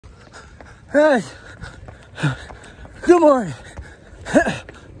Hey, good morning. Back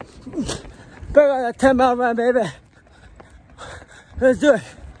on that 10-mile run, baby. Let's do it.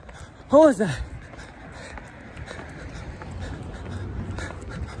 What was that?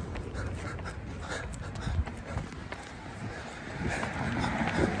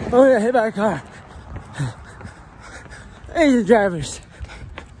 Oh yeah, hit by a car. Asian drivers.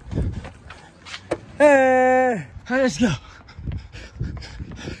 Hey, let's go.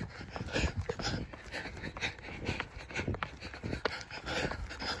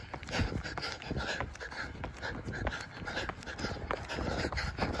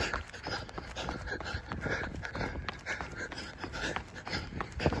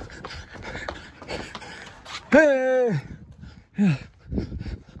 Hey.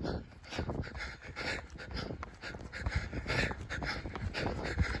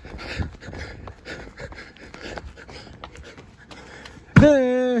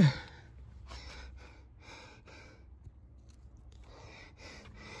 Hey.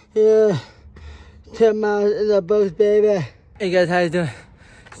 Yeah, 10 miles in the books, baby. Hey guys, how you doing?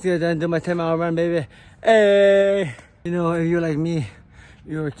 Still done doing my 10-mile run, baby. Hey, you know, if you're like me,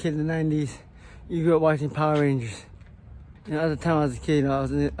 you were a kid in the 90s, you grew up watching Power Rangers. You know, at the time I was a kid, you know, I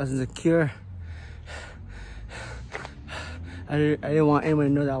was insecure. I didn't want anyone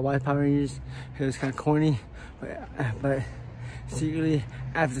to know that I watched Power Rangers. It was kind of corny, but secretly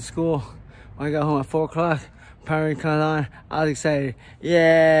after school, when I got home at 4 o'clock, Power Rangers comes on, I was excited.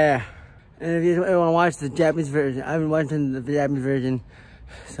 Yeah! And if you ever want to watch the Japanese version, I've been watching the Japanese version,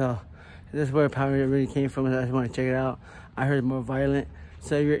 so this is where Power Rangers really came from, and I just want to check it out. I heard it's more violent,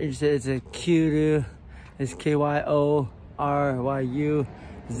 so if you're interested, it's a Kyuryu, it's Kyuryu,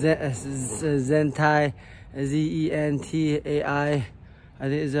 Sentai Zentai, I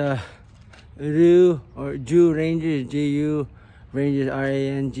think it's a Ryu or Ju Rangers, Ju Rangers,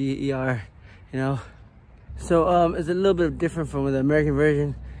 Ranger, you know. So it's a little bit different from the American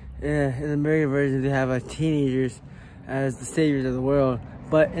version. In the American version, they have teenagers as the saviors of the world,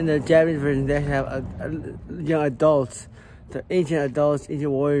 but in the Japanese version, they actually have young adults, the ancient adults,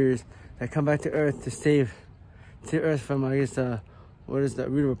 ancient warriors that come back to Earth to save Earth from, I guess, what is the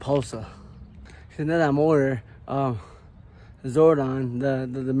root repulsa. So now that I'm older, Zordon,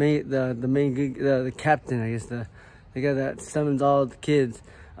 the captain, I guess, the guy that summons all the kids.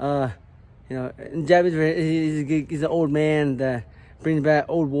 You know, in Japanese version, he's an old man that brings back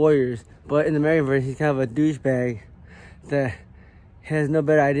old warriors. But in the American version, he's kind of a douchebag that has no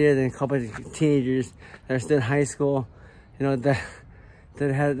better idea than a couple of teenagers that are still in high school. You know, that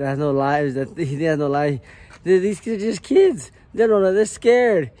has no lives. That he has no life. These kids are just kids. They don't know. They're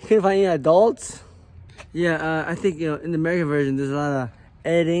scared. You couldn't find any adults. Yeah, I think, you know, in the American version, there's a lot of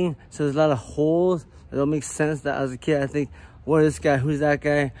editing, so there's a lot of holes that don't make sense. That as a kid, I think, what is this guy? Who's that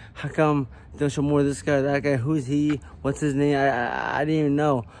guy? How come they don't show more of this guy or that guy? Who's he? What's his name? I didn't even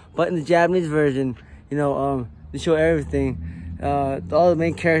know. But in the Japanese version, you know, they show everything. All the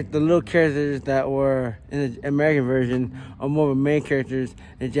main characters, the little characters that were in the American version are more of the main characters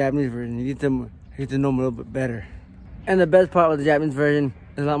in the Japanese version. You get to know them a little bit better. And the best part with the Japanese version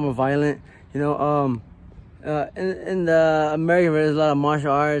is a lot more violent. You know, in the American version, there's a lot of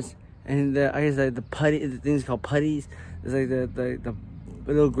martial arts, and I guess like the things called putties. It's like the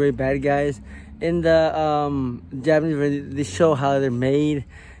little gray bad guys. In the Japanese version, they show how they're made,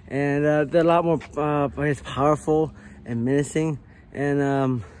 and they're a lot more, I guess, powerful and menacing.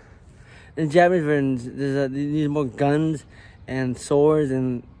 And in Japanese versions, they use more guns and swords,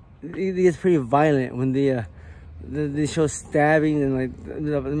 and it gets pretty violent when they show stabbing and like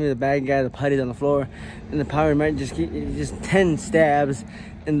the bad guy, the putties on the floor, and the Power might just 10 stabs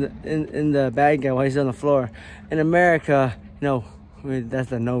in the bad guy while he's on the floor. In America, you know,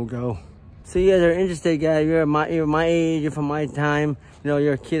 that's a no-go. So you guys are interested, guys. You're my age, you're from my time. You know,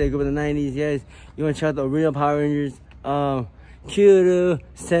 you're a kid that grew up in the 90s, guys. You want to check out the original Power Rangers, Kyuryu,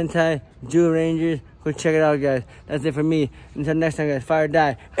 Sentai Zurangers. Go check it out, guys. That's it for me. Until next time, guys. Fire or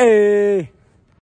die. Hey.